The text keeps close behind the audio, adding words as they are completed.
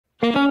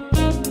From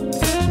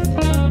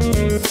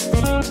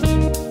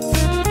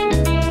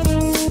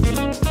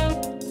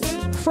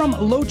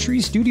Low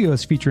Tree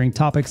Studios, featuring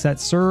topics that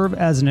serve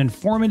as an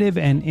informative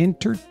and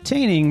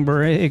entertaining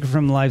break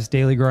from life's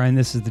daily grind,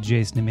 this is the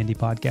Jason and Mindy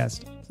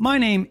Podcast. My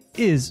name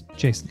is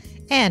Jason.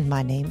 And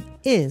my name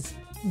is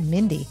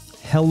Mindy.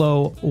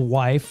 Hello,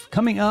 wife.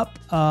 Coming up,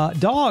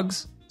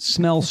 dogs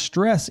smell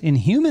stress in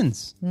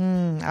humans.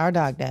 Our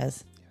dog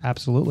does.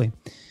 Absolutely.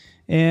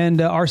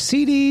 And our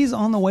CDs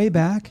on the way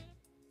back.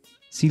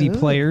 CD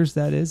players,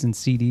 that is, and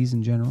CDs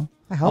in general.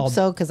 I hope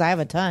so, because I have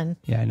a ton.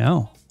 Yeah, I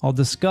know. I'll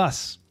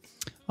discuss.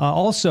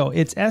 Also,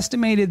 it's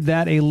estimated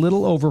that a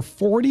little over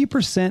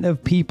 40%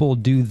 of people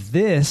do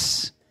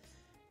this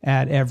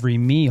at every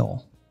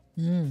meal.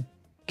 Can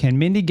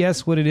Mindy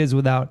guess what it is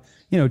without,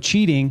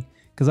 cheating?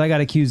 Because I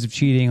got accused of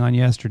cheating on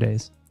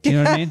yesterday's. You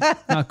know what I mean?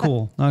 Not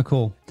cool. Not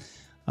cool.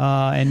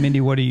 And Mindy,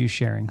 what are you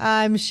sharing?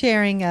 I'm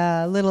sharing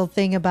a little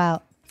thing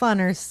about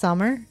funner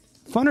summer.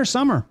 Funner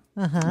summer.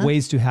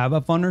 Ways to have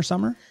a funner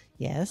summer?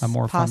 Yes, A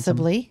more fun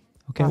possibly.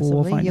 Okay, possibly.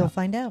 Well, we'll find You'll out.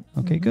 find out.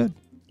 Okay, good.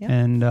 Yep.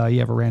 And you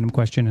have a random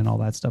question and all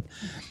that stuff.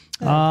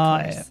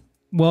 course.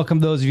 Welcome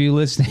those of you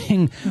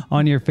listening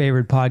on your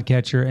favorite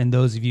podcatcher and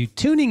those of you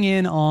tuning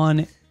in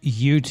on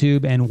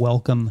YouTube, and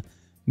welcome,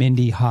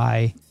 Mindy.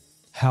 Hi,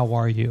 how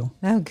are you?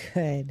 Oh,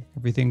 good.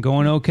 Everything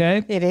going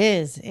okay? It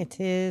is. It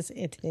is.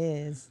 It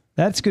is.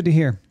 That's good to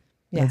hear.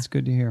 Yeah. That's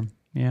good to hear.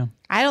 Yeah.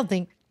 I don't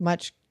think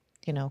much,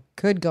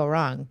 could go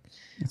wrong.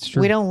 It's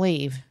true. We don't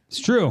leave. It's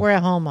true. We're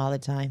at home all the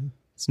time.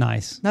 It's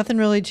nice. Nothing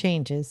really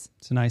changes.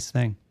 It's a nice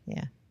thing.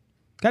 Yeah.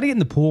 Got to get in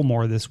the pool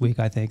more this week,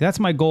 I think. That's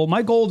my goal.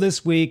 My goal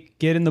this week,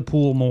 get in the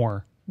pool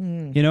more.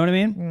 You know what I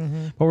mean?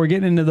 Mm-hmm. But we're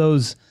getting into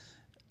those,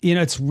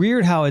 it's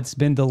weird how it's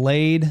been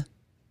delayed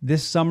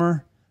this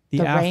summer.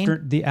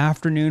 The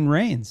afternoon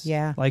rains.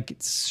 Yeah. Like,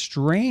 it's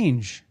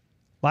strange.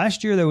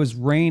 Last year, there was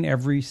rain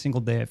every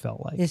single day, it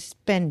felt like. It's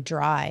been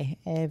dry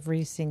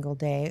every single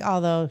day.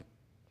 Although, of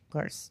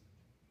course,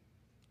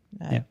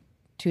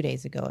 2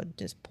 days ago, it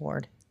just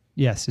poured.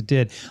 Yes, it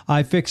did.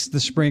 I fixed the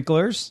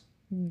sprinklers.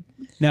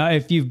 Now,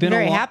 if you've been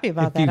very happy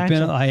about that, aren't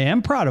you? I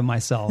am proud of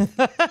myself.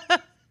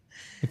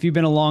 If you've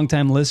been a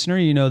long-time listener,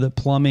 you know that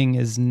plumbing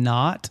is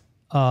not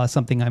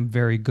something I'm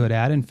very good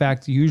at. In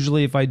fact,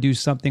 usually if I do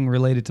something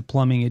related to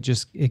plumbing,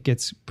 it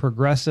gets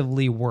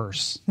progressively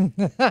worse.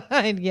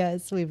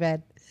 Yes, we've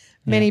had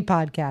many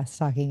podcasts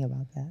talking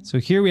about that. So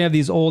here we have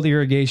these old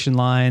irrigation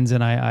lines,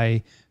 and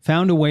I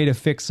found a way to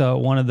fix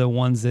one of the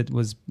ones that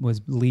was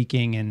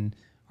leaking, and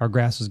our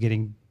grass was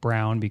getting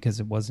brown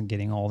because it wasn't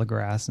getting all the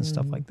grass and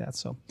stuff like that.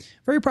 So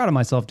very proud of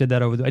myself. Did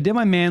that I did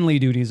my manly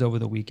duties over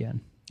the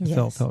weekend. I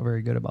felt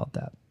very good about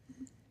that.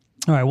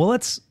 All right. Well,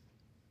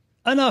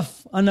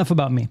 enough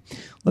about me.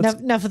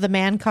 Enough of the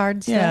man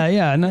cards.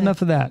 Yeah.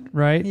 Enough of that.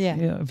 Right.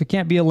 Yeah. If it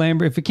can't be a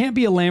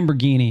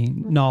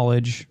Lamborghini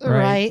knowledge,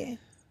 right?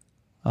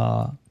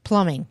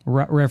 Plumbing.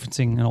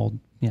 Referencing an old,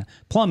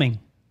 plumbing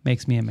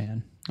makes me a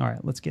man. All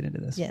right. Let's get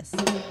into this. Yes.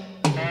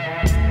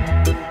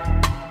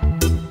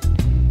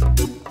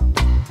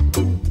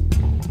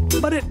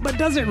 But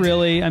does it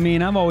really? I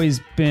mean, I've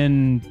always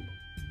been,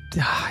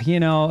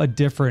 a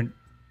different,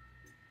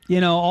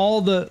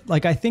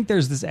 I think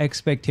there's this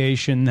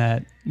expectation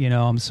that,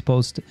 I'm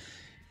supposed to,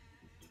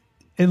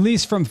 at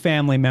least from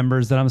family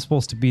members, that I'm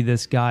supposed to be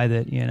this guy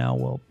that,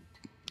 will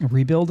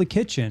rebuild a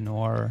kitchen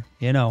or,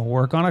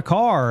 work on a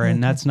car.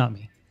 And that's not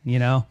me,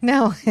 No,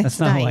 that's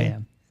not who I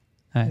am.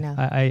 No.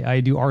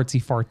 I do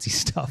artsy fartsy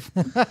stuff.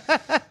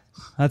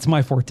 That's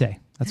my forte.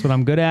 That's what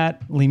I'm good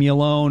at. Leave me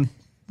alone.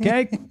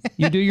 Okay,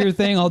 you do your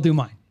thing, I'll do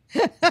mine.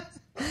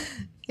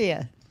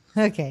 Yeah.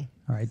 Okay.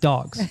 All right,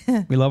 dogs.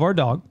 We love our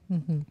dog.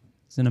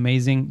 He's an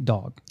amazing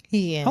dog.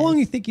 He is. How long do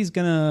you think he's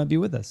going to be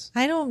with us?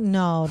 I don't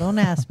know. Don't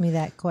ask me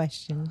that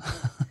question.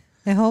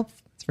 I hope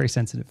it's very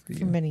sensitive for you.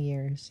 For many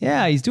years.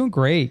 Yeah, he's doing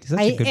great. He's such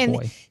a good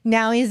boy.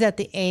 Now he's at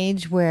the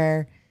age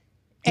where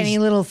any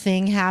little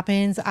thing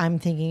happens, I'm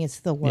thinking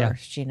it's the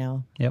worst,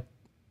 Yep.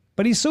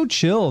 But he's so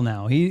chill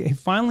now. He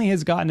finally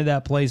has gotten to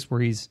that place where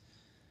he's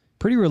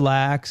pretty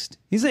relaxed.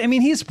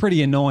 He's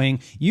pretty annoying.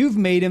 You've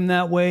made him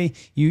that way.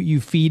 You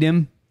feed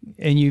him,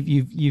 and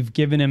you've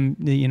given him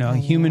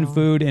human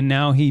food, and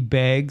now he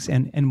begs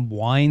and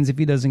whines if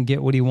he doesn't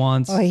get what he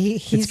wants. Oh,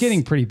 it's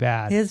getting pretty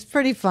bad. It's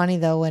pretty funny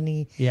though when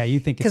he. Yeah, you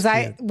think it's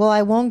I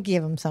won't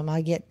give him some.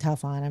 I get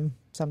tough on him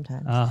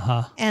sometimes.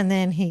 And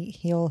then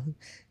he'll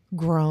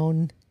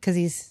groan because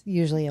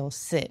he'll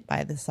sit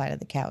by the side of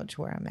the couch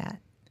where I'm at.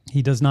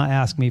 He does not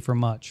ask me for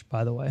much,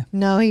 by the way.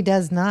 No, he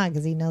does not,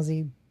 because he knows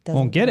he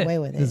won't get it. Away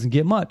with it. Doesn't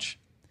get much.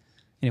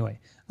 Anyway,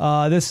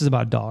 this is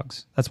about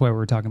dogs. That's why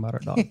we're talking about our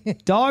dog.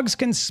 Dogs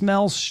can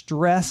smell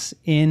stress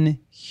in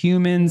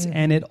humans,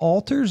 and it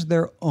alters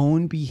their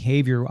own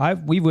behavior.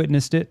 We've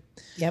witnessed it.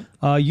 Yep.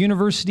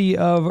 University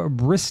of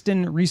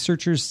Bristol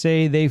researchers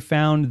say they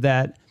found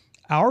that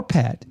our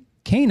pet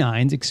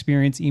canines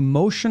experience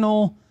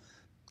emotional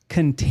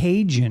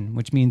contagion,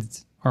 which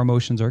means Our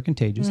emotions are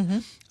contagious.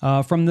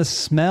 From the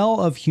smell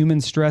of human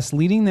stress,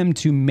 leading them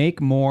to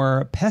make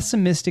more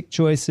pessimistic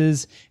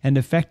choices and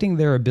affecting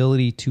their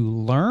ability to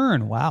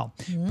learn. Wow.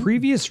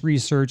 Previous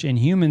research in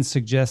humans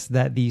suggests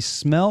that the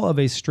smell of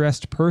a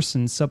stressed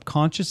person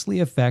subconsciously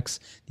affects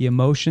the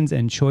emotions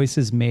and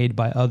choices made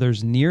by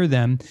others near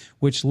them,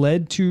 which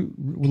led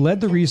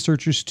the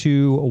researchers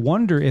to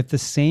wonder if the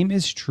same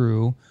is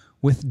true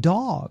with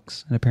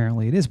dogs. And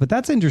apparently it is. But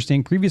that's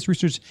interesting. Previous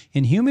research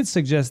in humans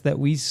suggests that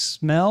we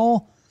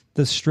smell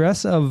the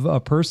stress of a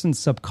person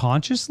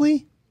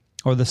subconsciously,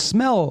 or the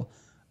smell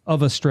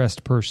of a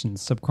stressed person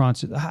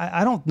subconscious.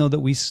 I don't know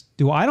that we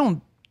do. I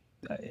don't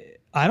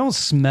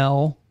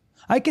smell.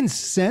 I can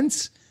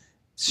sense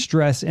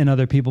stress in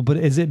other people, but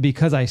is it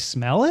because I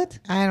smell it?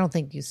 I don't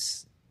think you...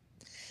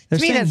 To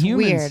me, that's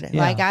weird.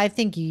 Yeah. Like, I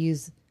think you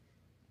use...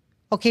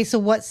 Okay, so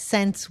what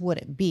sense would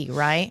it be,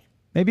 right?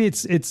 Maybe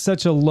it's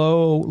such a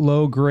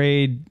low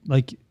grade,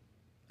 like,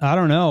 I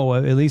don't know,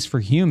 at least for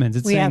humans.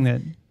 It's saying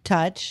that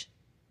touch,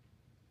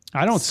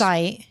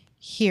 sight,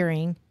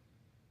 hearing,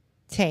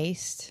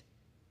 taste.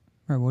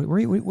 Right, what are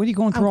you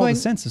going through all the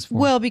senses for?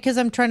 Well, because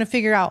I'm trying to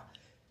figure out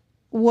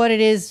what it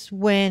is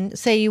when,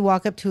 say, you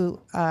walk up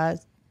to, or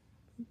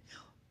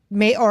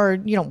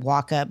you don't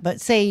walk up,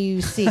 but say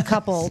you see a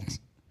couple,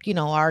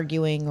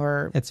 arguing,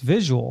 or... It's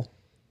visual.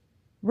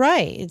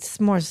 Right. It's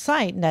more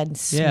sight than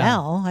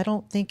smell. Yeah. I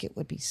don't think it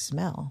would be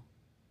smell.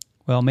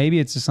 Well, maybe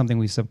it's just something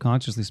we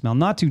subconsciously smell.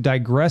 Not to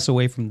digress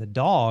away from the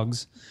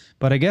dogs,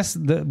 but I guess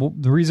the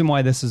reason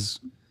why this is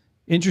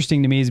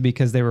interesting to me is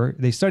because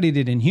they studied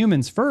it in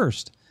humans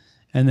first,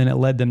 and then it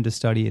led them to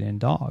study it in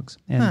dogs,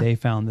 and they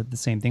found that the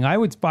same thing. I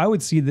would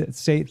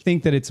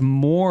think that it's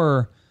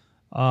more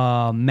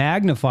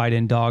magnified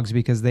in dogs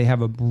because they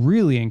have a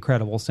really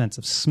incredible sense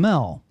of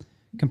smell.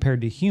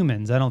 Compared to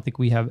humans, I don't think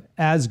we have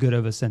as good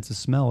of a sense of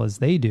smell as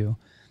they do.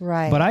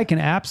 Right. But I can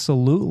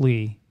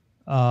absolutely,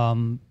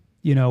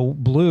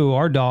 Blue,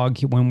 our dog,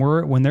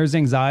 when there's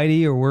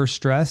anxiety or we're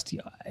stressed,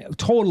 I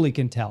totally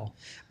can tell.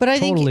 But I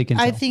think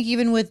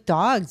even with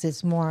dogs,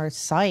 it's more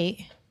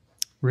sight.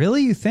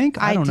 Really, you think?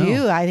 I don't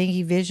know. I think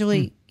he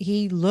visually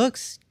he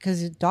looks,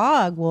 because a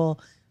dog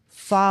will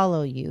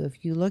follow you.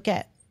 If you look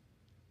at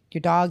your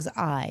dog's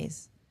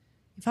eyes,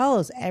 he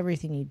follows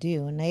everything you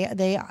do, and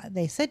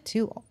they said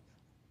too.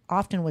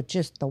 Often with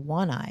just the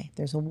one eye.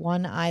 There's a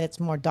one eye that's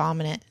more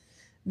dominant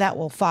that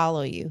will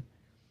follow you.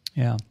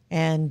 Yeah.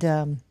 And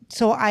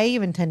so I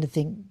even tend to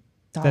think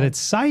that it's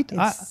sight.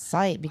 It's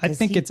sight. Because I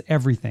think it's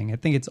everything. I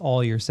think it's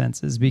all your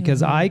senses,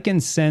 because I can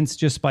sense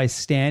just by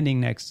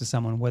standing next to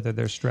someone whether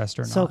they're stressed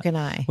or not. So can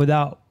I.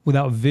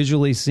 Without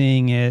visually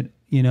seeing it,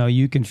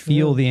 you can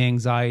feel the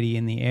anxiety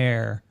in the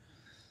air.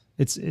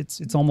 It's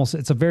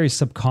a very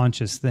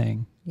subconscious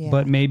thing. Yeah.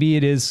 But maybe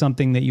it is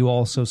something that you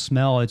also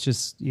smell. It's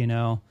just,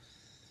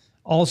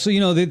 Also,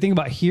 the thing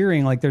about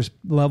hearing, like there's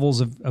levels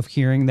of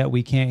hearing that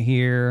we can't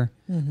hear,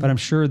 but I'm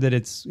sure that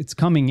it's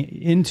coming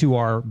into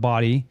our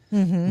body.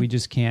 We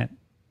just can't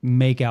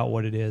make out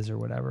what it is or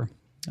whatever.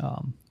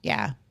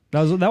 Yeah.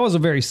 I was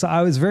very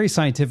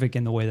scientific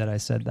in the way that I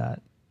said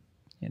that.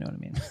 You know what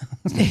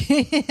I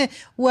mean?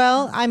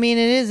 Well, I mean,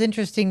 it is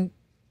interesting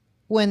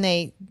when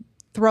they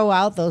throw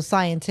out those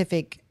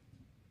scientific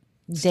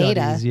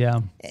data. Studies,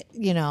 yeah.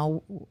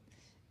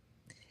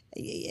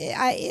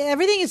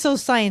 Everything is so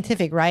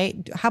scientific,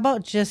 right? How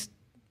about just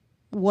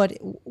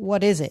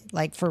what is it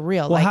like for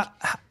real? Well, like,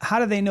 how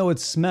do they know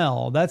it's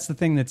smell? That's the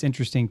thing that's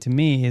interesting to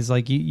me is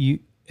like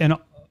and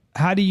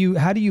how do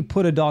you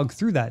put a dog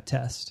through that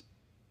test?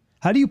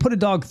 How do you put a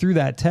dog through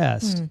that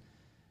test?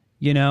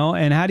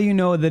 And how do you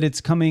know that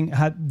it's coming?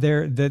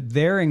 That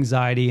their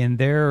anxiety and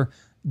their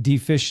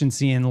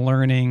deficiency in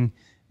learning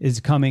is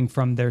coming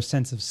from their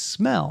sense of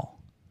smell?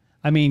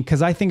 I mean,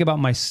 because I think about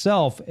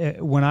myself,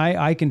 when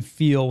I can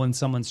feel when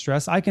someone's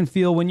stressed. I can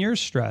feel when you're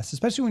stressed,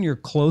 especially when you're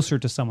closer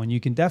to someone. You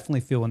can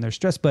definitely feel when they're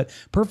stressed. But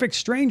perfect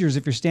strangers,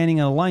 if you're standing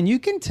in a line, you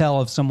can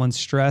tell if someone's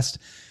stressed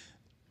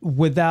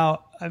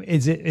without.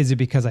 Is it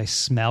because I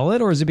smell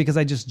it, or is it because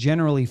I just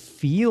generally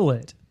feel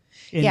it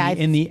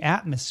in the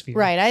atmosphere?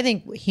 Right. I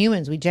think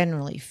humans, we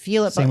generally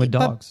feel it. Same with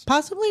dogs. But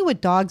possibly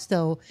with dogs,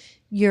 though,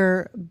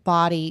 your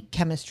body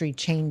chemistry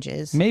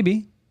changes.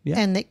 Maybe. Yeah.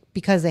 And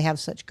because they have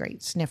such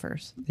great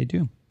sniffers. They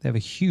do. They have a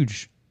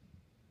huge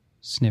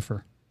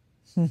sniffer.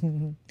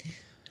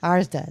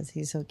 Ours does.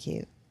 He's so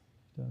cute.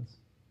 He does.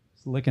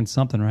 He's licking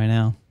something right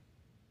now.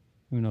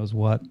 Who knows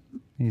what?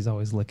 He's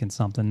always licking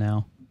something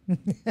now.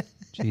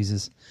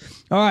 Jesus.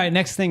 All right,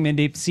 next thing,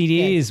 Mindy.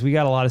 CDs. Yes. We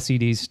got a lot of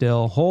CDs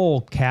still. Whole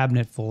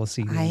cabinet full of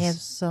CDs. I have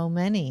so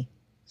many.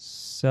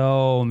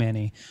 So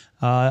many.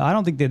 I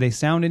don't think that they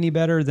sound any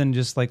better than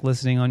just like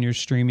listening on your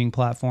streaming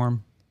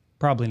platform.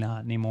 Probably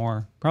not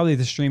anymore. Probably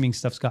the streaming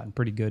stuff's gotten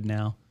pretty good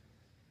now.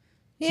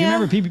 Yeah. Do you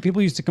remember people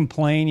used to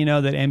complain,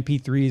 that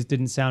MP3s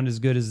didn't sound as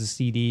good as a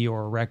CD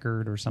or a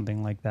record or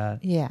something like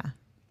that? Yeah.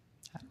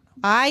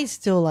 I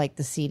still like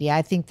the CD.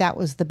 I think that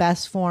was the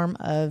best form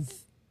of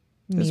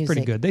music. It's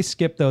pretty good. They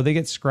skip, though. They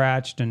get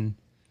scratched and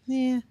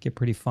get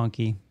pretty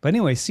funky. But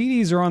anyway,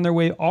 CDs are on their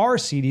way. Are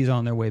CDs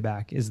on their way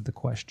back is the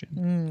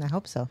question. I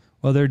hope so.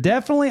 Well, they're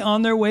definitely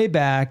on their way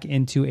back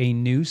into a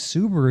new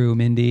Subaru,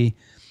 Mindy.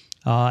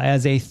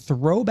 As a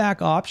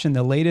throwback option,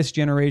 the latest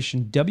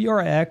generation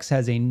WRX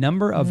has a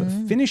number of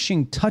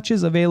finishing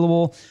touches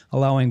available,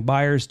 allowing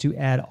buyers to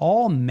add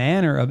all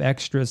manner of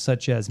extras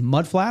such as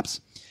mud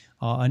flaps,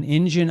 an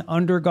engine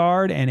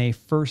underguard, and a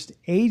first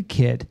aid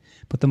kit.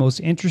 But the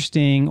most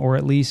interesting, or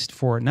at least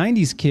for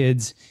 90s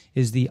kids,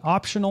 is the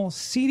optional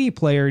CD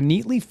player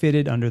neatly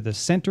fitted under the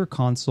center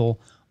console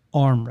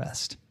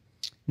armrest.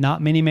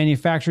 Not many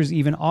manufacturers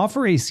even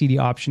offer a CD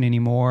option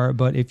anymore,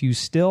 but if you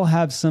still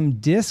have some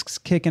discs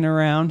kicking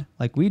around,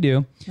 like we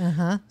do,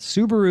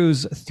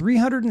 Subaru's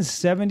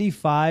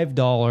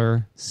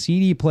 $375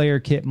 CD player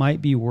kit might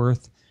be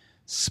worth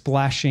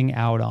splashing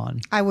out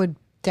on. I would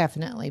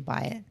definitely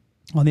buy it.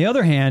 On the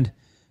other hand,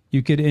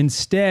 you could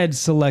instead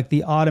select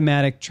the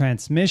automatic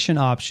transmission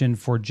option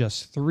for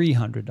just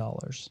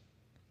 $300.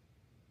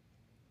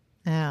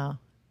 Oh,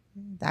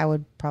 I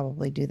would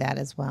probably do that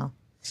as well.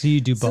 So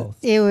you do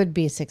both. It would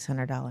be a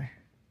 $600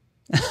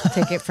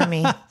 ticket for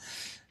me.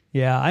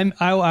 Yeah,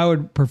 I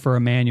would prefer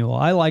a manual.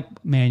 I like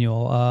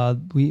manual.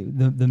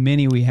 The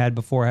Mini we had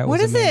before.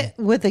 What is it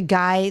with a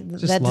guy that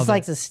just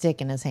likes it. a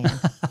stick in his hand?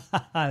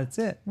 That's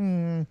it.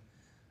 Yeah,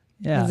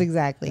 that's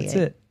exactly That's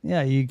it.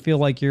 Yeah, you feel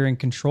like you're in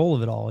control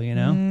of it all. You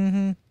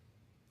know.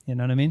 You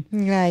know what I mean?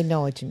 I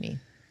know what you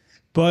mean.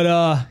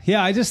 But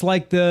yeah, I just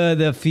like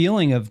the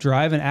feeling of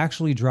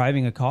actually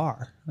driving a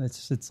car.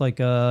 It's like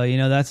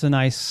that's a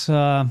nice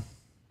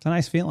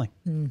feeling.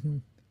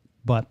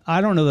 But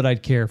I don't know that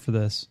I'd care for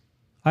this.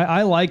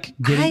 I like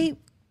getting.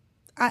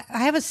 I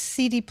have a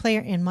CD player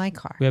in my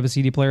car. We have a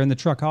CD player in the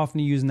truck. How often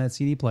are you using that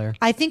CD player?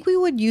 I think we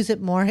would use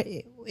it more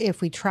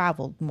if we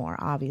traveled more,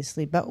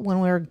 obviously. But when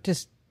we're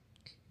just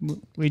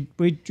with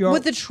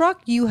the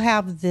truck, you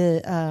have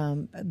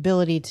the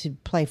ability to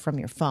play from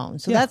your phone,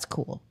 so that's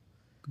cool.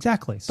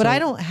 Exactly. But I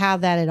don't have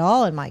that at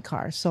all in my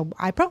car, so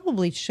I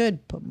probably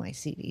should put my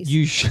CDs.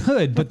 You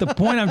should, but the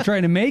point I'm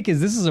trying to make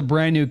is this is a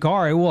brand new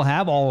car. It will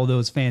have all of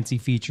those fancy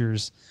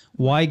features.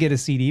 Why get a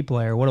CD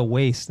player? What a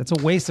waste. That's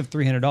a waste of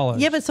 $300.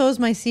 Yeah, but so is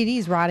my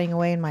CDs rotting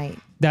away in my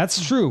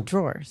That's true.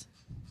 drawers.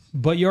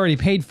 But you already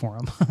paid for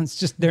them. It's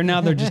just they're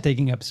just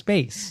taking up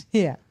space.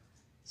 Yeah.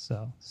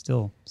 So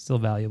still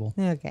valuable.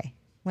 Okay.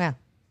 Well,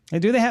 They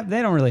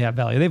don't really have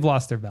value. They've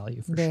lost their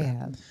value for sure. They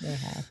have.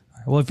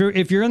 Well,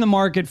 if you're in the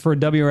market for a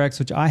WRX,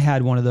 which I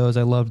had one of those,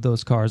 I loved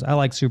those cars. I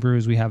like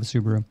Subarus. We have a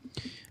Subaru.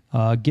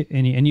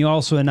 And you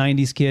also a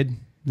 90s kid,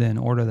 then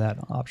order that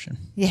option.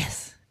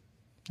 Yes.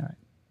 All right.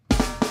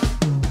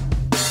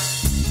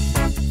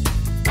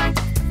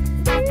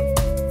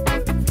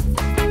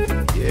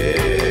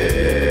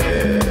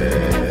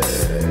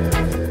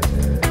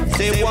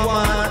 Say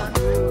what?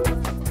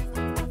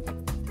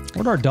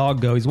 Where'd our dog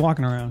go? He's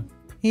walking around.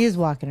 He is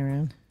walking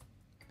around.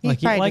 Like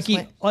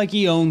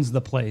he owns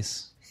the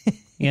place.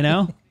 You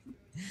know?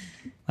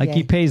 Yeah.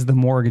 He pays the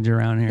mortgage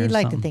around here. He'd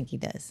like to think he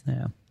does.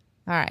 Yeah.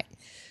 All right.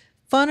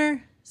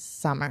 Funner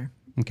summer.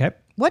 Okay.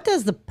 What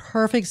does the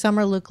perfect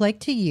summer look like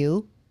to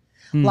you?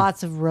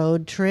 Lots of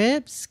road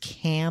trips,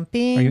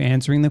 camping. Are you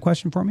answering the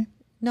question for me?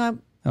 No,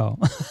 Oh.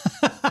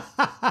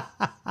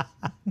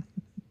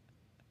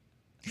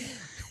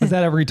 Was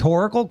that a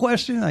rhetorical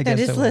question? I guess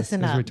just it was.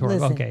 listen It was up. rhetorical.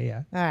 Listen. Okay,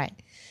 yeah. All right.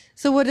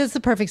 So what does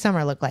the perfect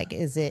summer look like?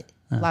 Is it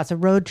lots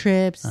of road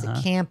trips? Is it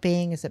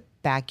camping? Is it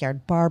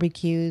backyard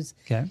barbecues?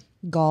 Okay.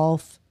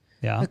 Golf?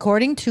 Yeah.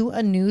 According to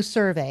a new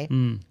survey,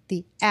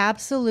 the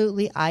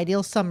absolutely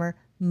ideal summer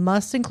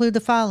must include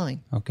the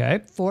following: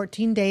 Okay.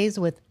 14 days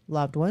with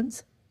loved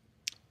ones,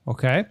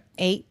 Okay.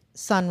 8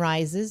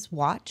 sunrises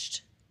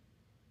watched,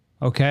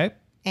 Okay.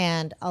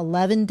 and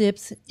 11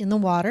 dips in the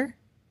water.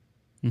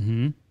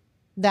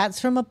 That's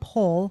from a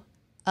poll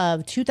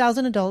of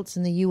 2,000 adults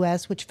in the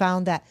U.S., which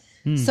found that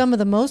some of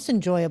the most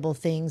enjoyable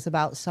things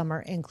about summer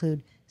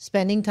include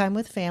spending time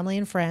with family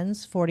and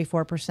friends,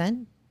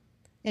 44%,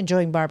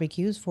 enjoying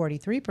barbecues,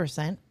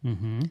 43%,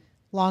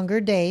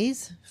 longer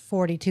days,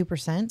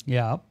 42%,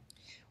 Yeah.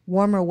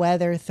 warmer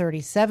weather,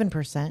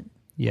 37%.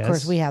 Yes. Of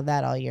course, we have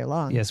that all year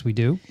long. Yes, we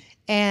do.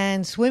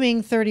 And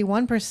swimming,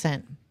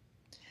 31%.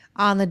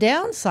 On the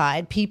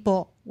downside,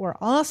 people were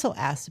also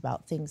asked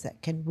about things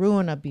that can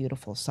ruin a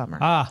beautiful summer.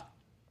 Ah.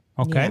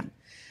 Okay.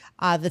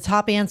 Yeah. The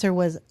top answer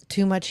was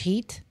too much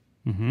heat,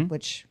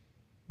 which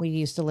we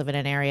used to live in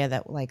an area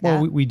that like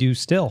that. Well, we do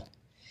still.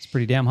 It's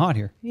pretty damn hot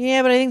here.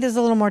 Yeah, but I think this is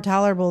a little more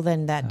tolerable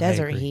than that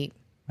desert agree. heat.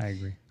 I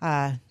agree.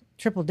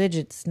 Triple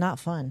digits, not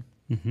fun.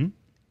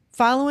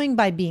 Following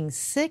by being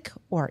sick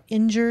or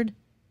injured,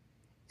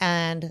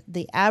 and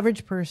the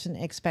average person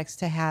expects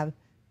to have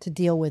to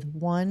deal with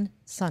 1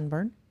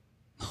 sunburn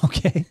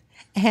Okay.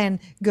 and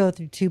go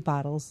through 2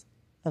 bottles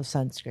of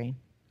sunscreen.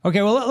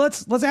 Okay, well,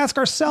 let's ask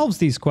ourselves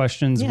these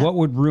questions. Yeah. What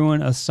would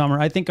ruin a summer?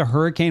 I think a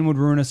hurricane would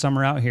ruin a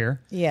summer out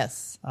here.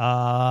 Yes.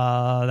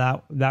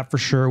 That for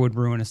sure would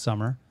ruin a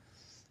summer.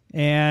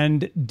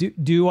 And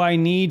do I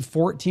need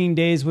 14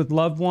 days with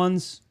loved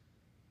ones?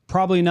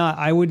 Probably not.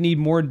 I would need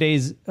more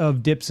days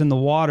of dips in the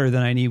water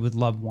than I need with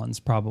loved ones,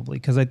 probably.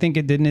 Because I think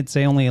didn't it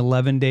say only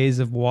 11 days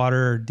of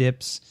water or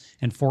dips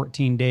and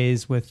 14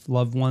 days with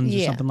loved ones or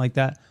something like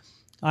that?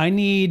 I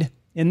need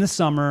in the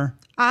summer.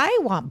 I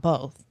want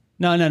both.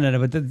 No.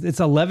 But it's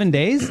 11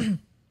 days.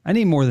 I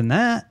need more than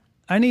that.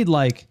 I need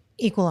like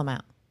equal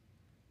amount.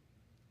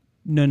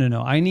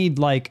 No. I need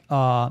like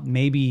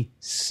maybe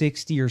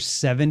 60 or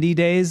 70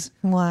 days.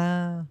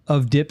 Wow.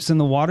 Of dips in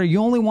the water. You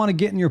only want to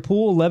get in your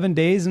pool 11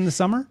 days in the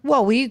summer?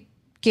 Well, we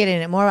get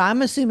in it more.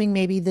 I'm assuming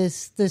maybe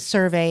this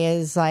survey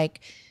is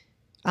like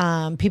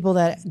people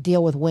that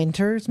deal with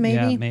winters,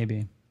 maybe. Yeah,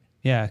 maybe.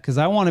 Yeah, because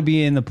I want to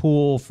be in the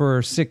pool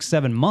for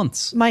 6-7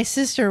 months. My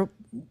sister,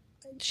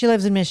 she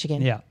lives in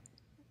Michigan. Yeah.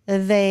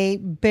 They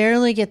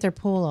barely get their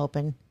pool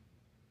open.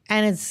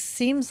 And it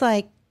seems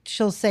like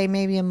she'll say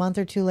maybe a month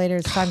or two later,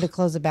 it's time to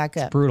close it back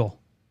up. Brutal.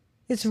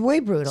 It's way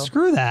brutal.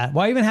 Screw that.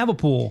 Why even have a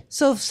pool?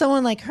 So if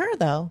someone like her,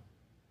 though,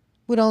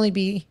 would only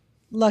be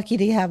lucky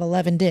to have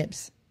 11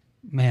 dips.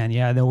 Man,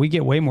 yeah, no, we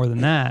get way more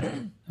than that.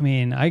 I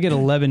mean, I get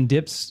 11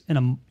 dips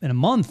in a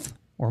month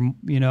or,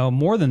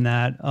 more than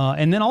that.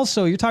 And then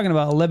also you're talking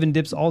about 11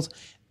 dips also.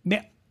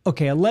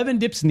 Okay, 11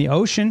 dips in the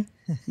ocean,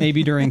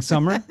 maybe during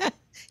summer.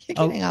 You're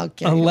getting all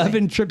carried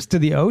 11 away. Trips to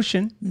the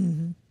ocean.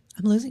 Mm-hmm.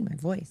 I'm losing my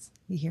voice.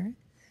 You hear it?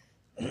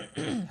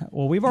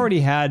 Well, we've already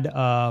had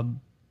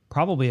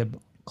probably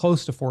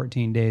close to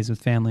 14 days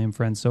with family and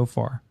friends so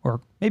far,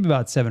 or maybe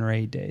about 7 or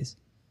 8 days.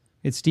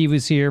 Steve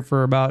was here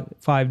for about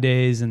 5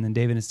 days, and then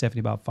David and Stephanie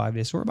about 5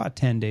 days. So we're about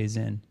 10 days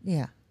in.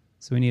 Yeah.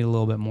 So we need a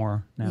little bit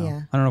more now.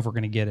 Yeah. I don't know if we're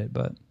going to get it,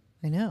 but.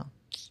 I know.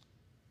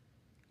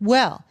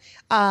 Well,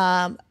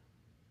 how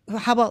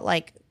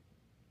about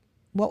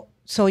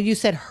so you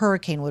said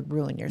hurricane would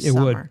ruin your summer.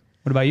 It would.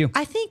 What about you?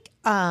 I think,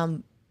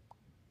 because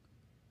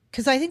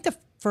I think the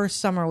first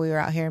summer we were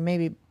out here,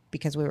 maybe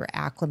because we were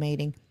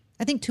acclimating,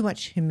 I think too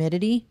much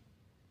humidity.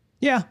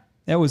 Yeah,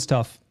 that was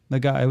tough.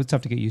 It was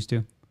tough to get used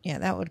to. Yeah,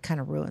 that would kind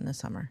of ruin the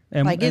summer.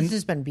 And it's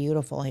just been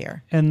beautiful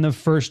here. And the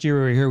first year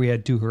we were here, we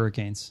had 2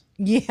 hurricanes.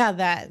 Yeah,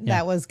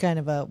 that was kind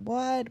of a,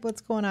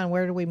 what's going on?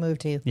 Where did we move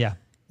to? Yeah.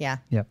 Yeah.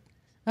 Yep.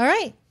 All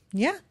right.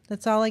 Yeah,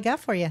 that's all I got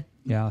for you.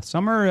 Yeah,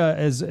 summer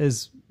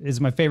is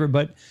my favorite,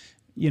 but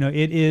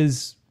it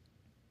is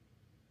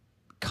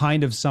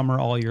kind of summer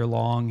all year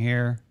long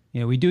here.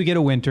 We do get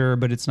a winter,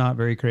 but it's not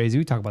very crazy.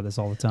 We talk about this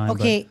all the time.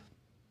 Okay,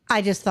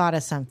 I just thought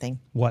of something.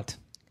 What?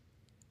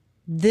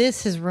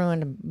 This has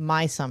ruined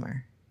my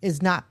summer,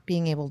 is not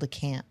being able to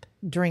camp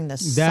during the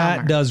summer.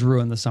 That does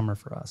ruin the summer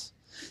for us.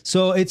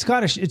 So it's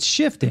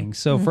shifting.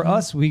 So for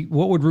us,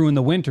 what would ruin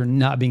the winter?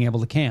 Not being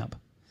able to camp.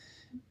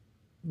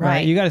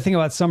 Right. You got to think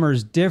about summer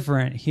is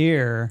different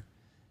here.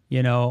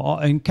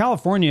 In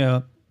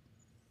California,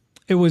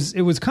 it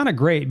was kind of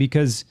great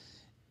because,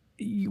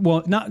 it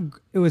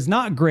was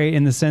not great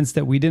in the sense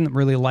that we didn't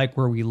really like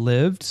where we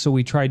lived, so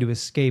we tried to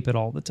escape it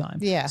all the time.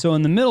 Yeah. So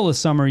in the middle of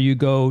summer, you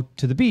go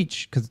to the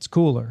beach because it's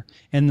cooler.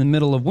 In the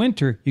middle of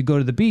winter, you go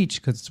to the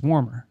beach because it's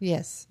warmer.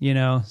 Yes.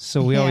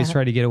 So we always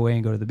try to get away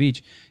and go to the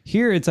beach.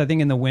 Here, it's, I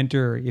think in the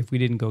winter, if we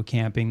didn't go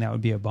camping, that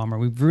would be a bummer.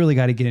 We've really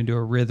got to get into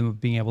a rhythm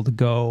of being able to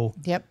go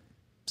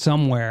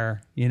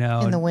somewhere, in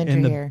the winter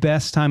in the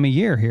best time of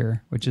year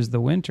here, which is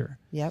the winter.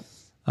 Yep.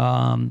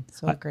 So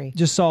agree. I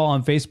just saw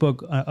on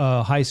Facebook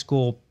a high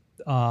school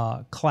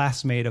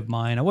classmate of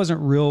mine. I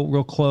wasn't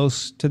real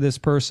close to this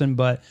person,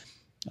 but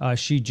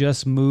she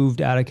just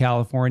moved out of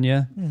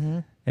California,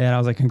 and I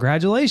was like,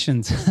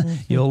 "Congratulations!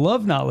 You'll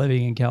love not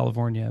living in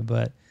California."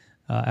 But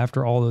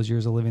after all those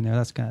years of living there,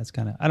 that's kind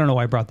of. I don't know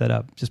why I brought that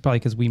up. Just probably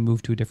because we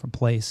moved to a different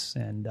place,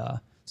 and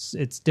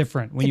it's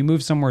different when you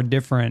move somewhere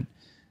different.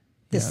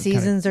 The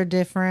seasons are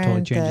different.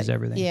 Totally changes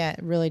everything. Yeah,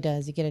 it really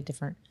does. You get a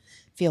different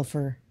feel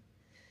for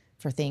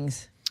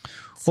things.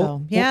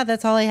 So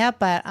that's all I have.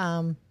 But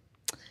we're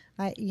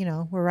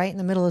right in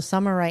the middle of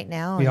summer right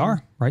now. We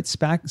are right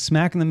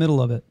smack in the middle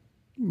of it.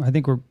 I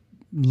think we're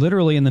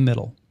literally in the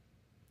middle.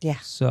 Yeah.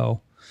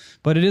 So,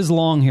 but it is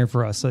long here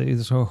for us.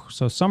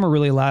 So summer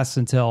really lasts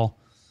until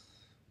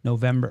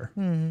November,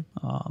 and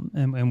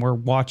we're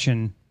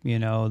watching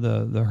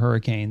the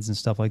hurricanes and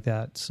stuff like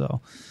that.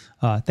 So,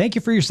 thank you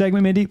for your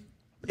segment, Mindy.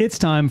 It's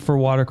time for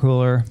Water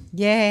Cooler.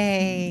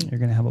 Yay! You're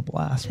gonna have a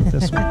blast with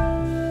this one.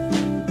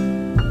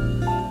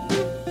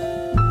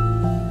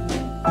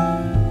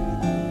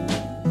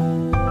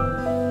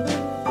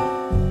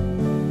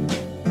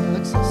 You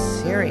look so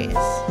serious.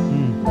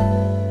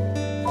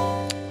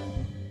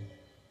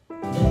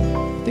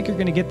 I think you're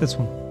gonna get this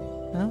one.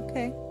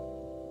 Okay.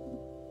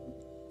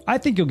 I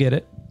think you'll get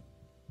it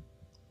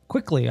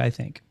quickly. I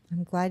think.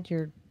 I'm glad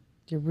you're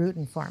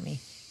rooting for me.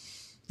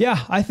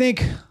 Yeah, I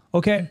think.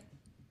 Okay.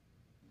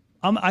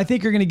 I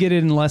think you're going to get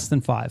it in less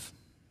than 5.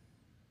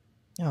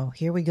 Oh,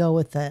 here we go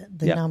with the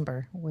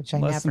number, which I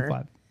less never. Than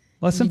 5.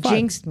 Less than 5. You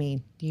jinxed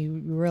me.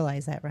 You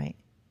realize that, right?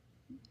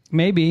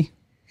 Maybe.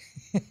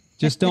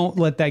 Just don't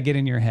let that get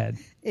in your head.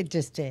 It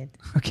just did.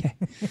 Okay.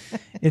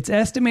 It's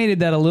estimated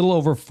that a little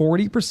over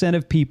 40%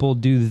 of people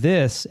do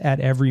this at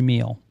every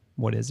meal.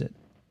 What is it?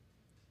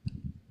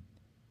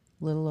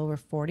 little over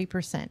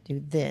 40% do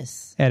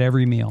this At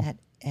every meal. at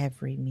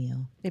every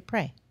meal. They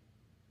pray.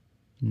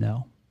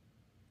 No.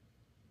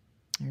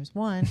 There's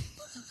one.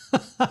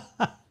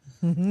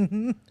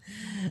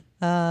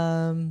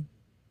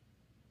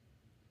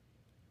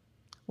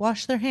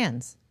 Wash their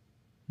hands.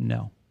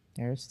 No.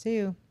 There's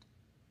two.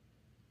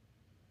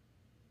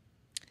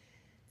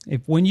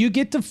 When you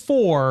get to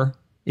 4,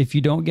 if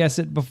you don't guess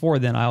it before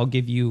then, I'll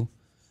give you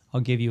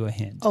a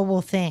hint. Oh,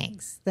 well,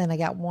 thanks. Then I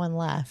got one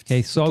left.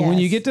 Okay, so when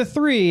you get to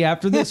 3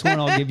 after this one,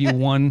 I'll give you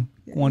one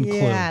clue.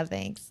 Yeah,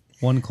 thanks.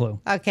 One clue.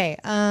 Okay.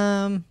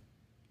 Because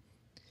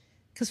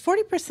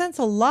 40%'s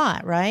a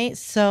lot, right?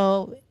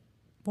 So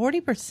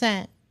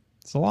 40%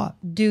 It's a lot.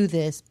 do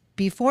this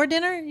before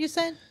dinner, you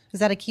said? Is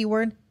that a key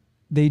word?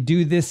 They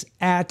do this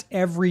at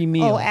every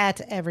meal. Oh,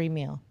 at every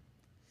meal.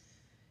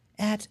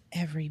 At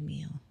every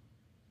meal.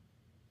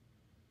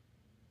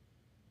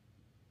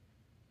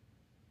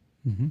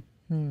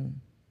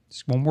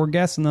 Just one more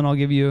guess, and then I'll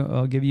give you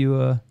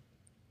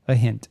a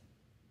hint.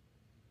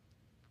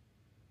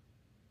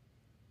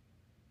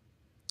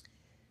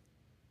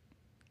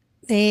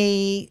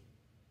 They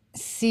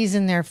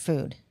season their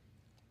food.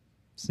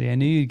 See, I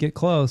knew you'd get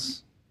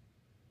close.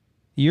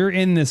 You're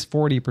in this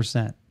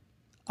 40%.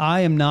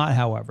 I am not,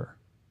 however.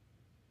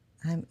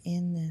 I'm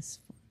in this.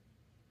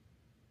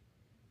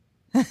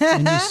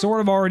 And you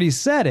sort of already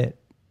said it,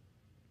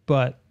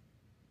 but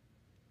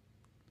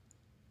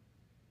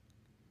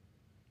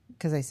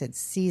Because I said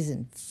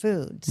seasoned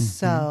food.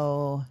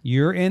 So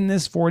you're in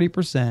this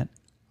 40%.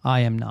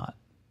 I am not.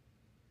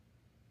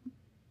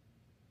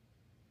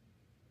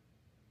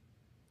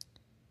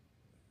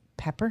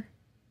 pepper.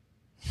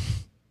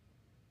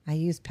 I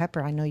use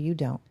pepper. I know you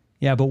don't.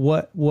 Yeah, but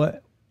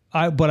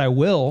I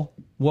will.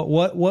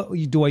 What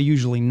do I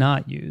usually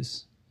not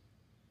use?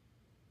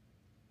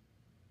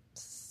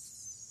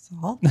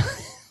 Salt.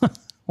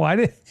 Why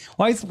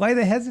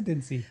the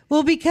hesitancy?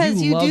 Well,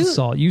 because you love do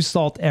salt. You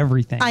salt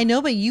everything. I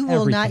know, but you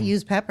will not Everything.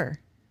 use pepper.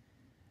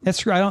 That's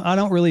true. I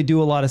don't really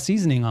do a lot of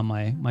seasoning on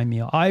my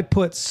meal. I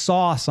put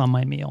sauce on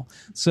my meal.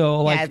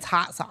 So like Yeah, it's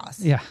hot sauce.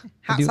 yeah,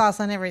 I Hot do. sauce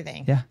on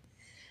everything. Yeah.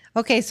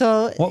 Okay,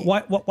 so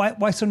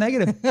Why so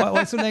negative?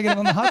 Why so negative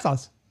on the hot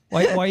sauce?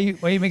 Why are you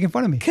making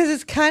fun of me? because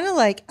it's kind of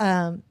like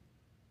An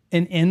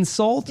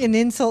insult? an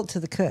insult to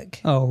the cook.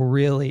 Oh,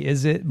 really?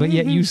 Is it? But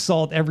yet you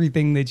salt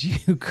everything that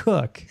you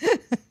cook.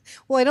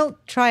 Well, I don't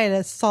try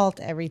to salt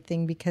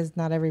everything because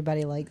not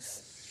everybody likes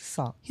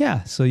salt.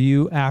 Yeah. So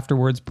you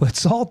afterwards put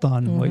salt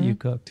on what you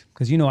cooked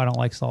because you know I don't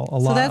like salt a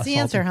lot. So that's the salty.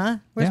 answer, huh?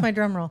 Where's Yeah. my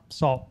drum roll?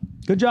 Salt.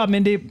 Good job,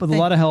 Mindy. With a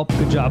lot of help.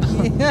 Good job.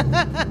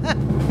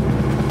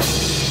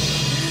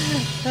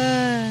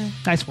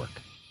 Nice work.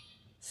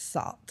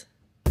 Salt.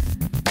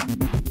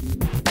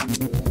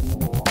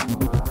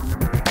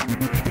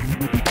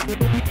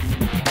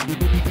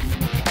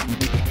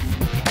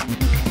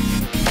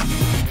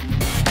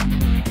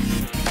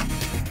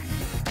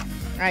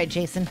 All right,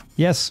 Jason.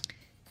 Yes.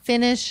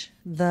 Finish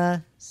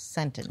the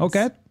sentence.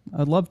 Okay.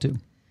 I'd love to.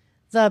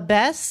 The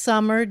best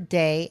summer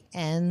day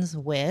ends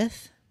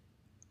with.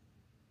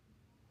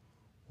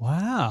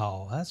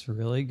 Wow, that's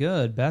really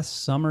good.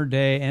 Best summer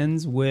day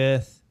ends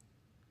with.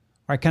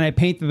 All right, can I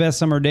paint the best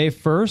summer day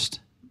first?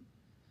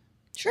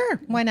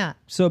 Sure, why not?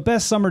 So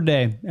best summer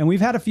day, and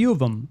we've had a few of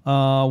them.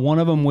 One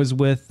of them was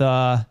with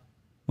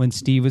when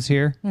Steve was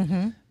here.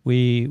 Mm-hmm.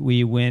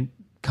 We went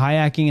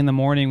kayaking in the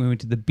morning. We went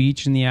to the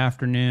beach in the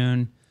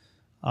afternoon.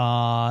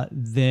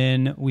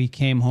 Then we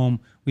came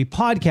home. We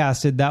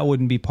podcasted. That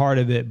wouldn't be part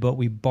of it, but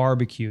we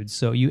barbecued.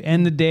 So you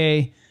end the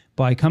day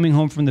by coming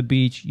home from the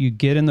beach. You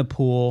get in the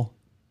pool.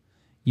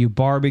 You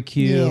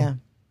barbecue. Yeah.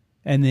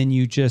 And then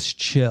you just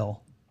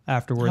chill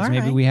afterwards. All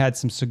Maybe right. we had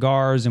some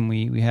cigars and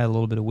we had a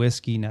little bit of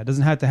whiskey. Now it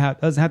doesn't have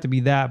to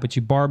be that, but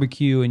you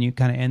barbecue and you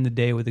kind of end the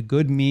day with a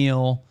good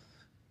meal,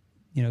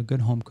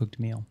 good home cooked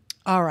meal.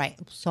 All right,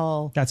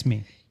 so That's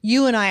me.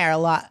 you and I are a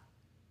lot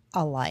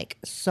alike.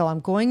 So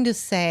I'm going to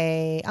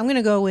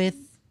go with,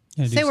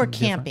 Gonna do say we're something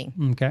different.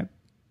 camping. Okay.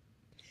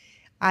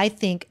 I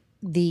think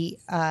the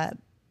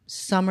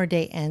summer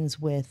day ends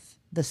with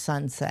the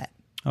sunset.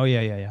 Oh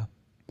yeah.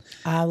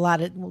 A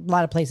lot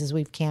of places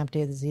we've camped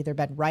is either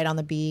been right on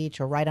the beach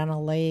or right on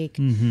a lake,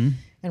 and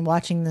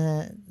watching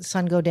the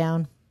sun go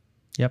down.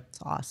 Yep. It's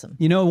awesome.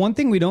 One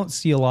thing we don't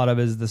see a lot of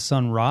is the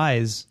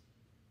sunrise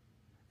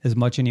as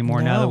much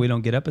anymore now No. that we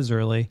don't get up as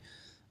early.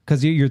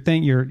 Because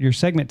your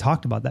segment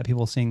talked about that,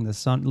 people seeing the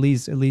sun, at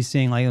least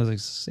seeing like it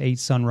was like 8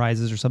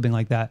 sunrises or something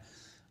like that.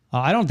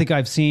 I don't think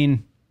I've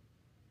seen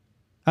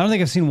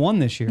one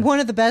this year. One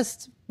of the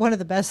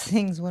best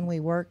things when we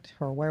worked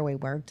or where we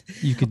worked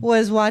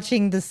was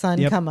watching the sun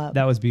Yep, come up.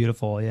 That was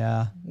beautiful.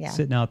 Yeah. Yeah.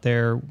 Sitting out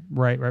there,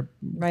 right. Right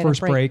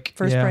First on break. break.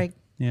 First Yeah. break.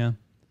 Yeah.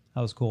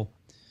 That was cool.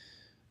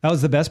 That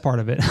was the best part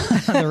of it.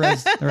 the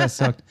rest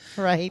sucked.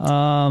 Right.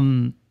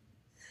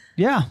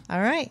 Yeah.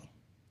 All right.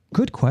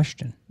 Good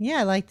question. Yeah,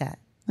 I like that.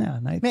 Yeah.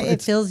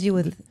 It fills you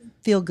with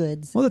feel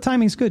goods. Well, the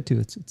timing's good too.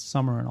 It's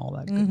summer and all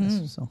that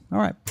goodness. So, all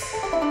right.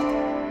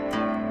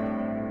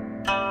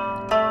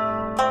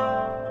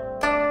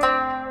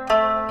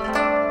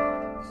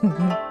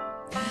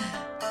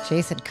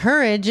 Jason,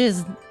 courage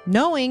is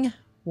knowing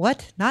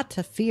what not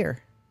to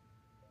fear.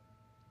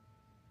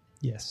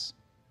 Yes,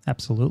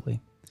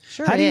 absolutely.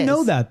 Sure. How do you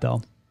know that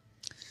though?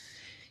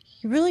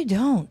 You really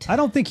don't. I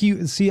don't think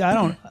you see.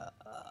 I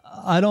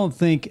don't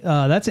think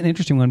that's an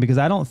interesting one because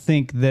I don't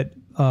think that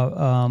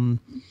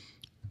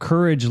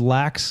courage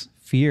lacks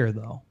fear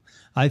though.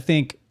 I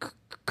think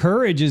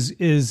courage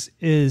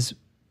is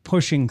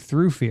pushing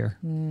through fear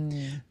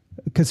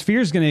because fear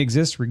is going to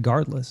exist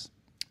regardless.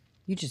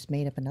 You just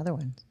made up another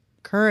one.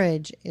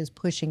 Courage is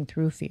pushing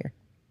through fear.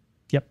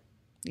 Yep.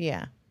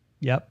 Yeah.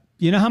 Yep.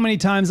 You know how many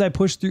times I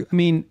push through? I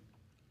mean,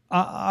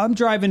 I'm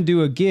driving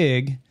to a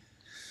gig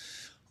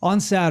on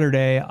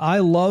Saturday. I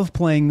love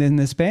playing in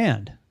this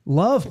band.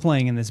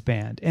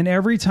 And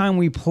every time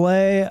we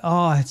play,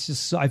 it's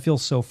just, I feel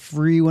so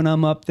free when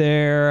I'm up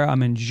there.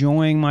 I'm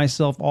enjoying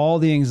myself. All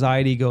the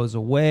anxiety goes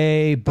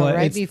away,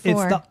 but it's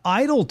the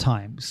idle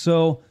time.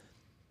 So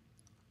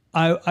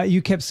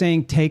you kept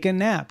saying, take a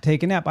nap.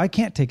 I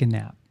can't take a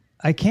nap.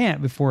 I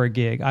can't before a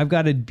gig. I've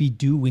got to be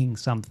doing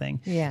something.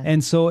 Yeah.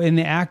 And so in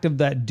the act of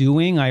that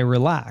doing, I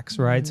relax,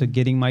 right? So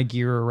getting my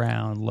gear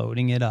around,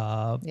 loading it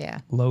up,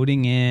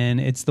 loading in.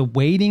 It's the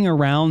waiting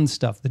around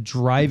stuff, the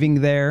driving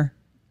there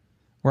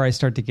where I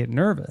start to get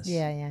nervous.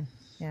 Yeah.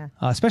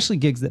 Especially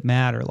gigs that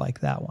matter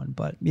like that one.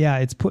 But yeah,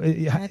 it's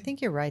I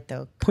think you're right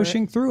though.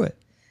 Pushing through it.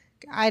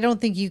 I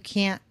don't think you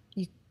can't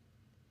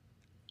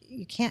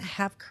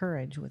have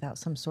courage without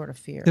some sort of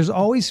fear. There's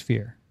always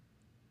fear.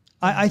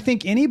 I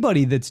think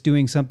anybody that's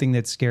doing something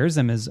that scares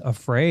them is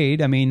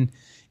afraid. I mean,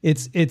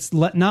 it's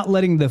not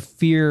letting the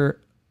fear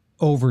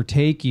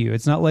overtake you.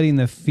 It's not letting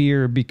the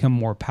fear become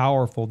more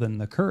powerful than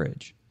the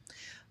courage.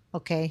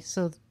 Okay,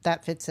 so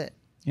that fits it.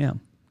 Yeah.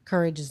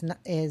 Courage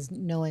is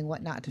knowing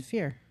what not to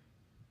fear.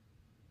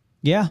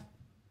 Yeah.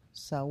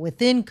 So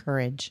within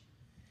courage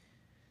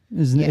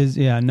is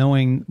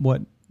knowing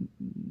what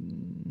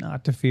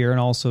not to fear, and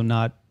also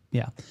not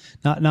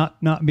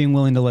being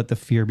willing to let the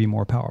fear be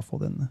more powerful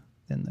than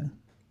the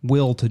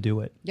will to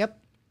do it. Yep.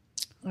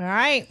 All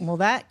right. Well,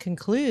 that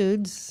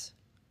concludes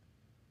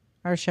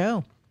our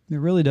show. It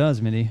really does,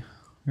 Mindy.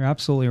 You're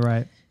absolutely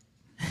right.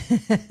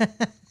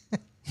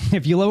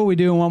 If you love what we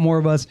do and want more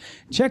of us,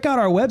 check out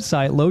our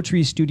website,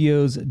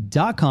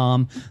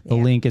 lowtreestudios.com. The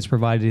link is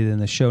provided in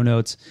the show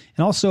notes.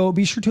 And also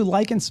be sure to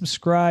like and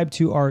subscribe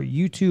to our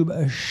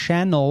YouTube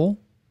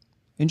channel.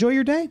 Enjoy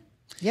your day.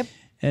 Yep.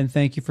 And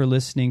thank you for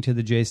listening to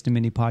the Jason and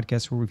Mindy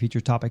Podcast, where we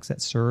feature topics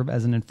that serve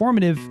as an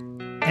informative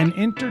and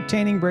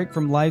entertaining break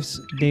from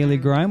life's daily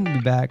grind. We'll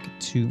be back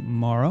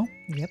tomorrow.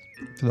 Yep.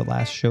 For the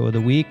last show of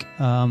the week.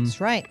 That's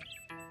right.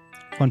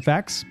 Fun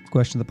facts,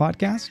 question of the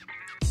podcast.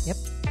 Yep.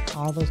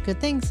 All those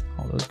good things.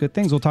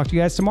 We'll talk to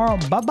you guys tomorrow.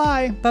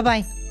 Bye-bye.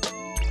 Bye-bye.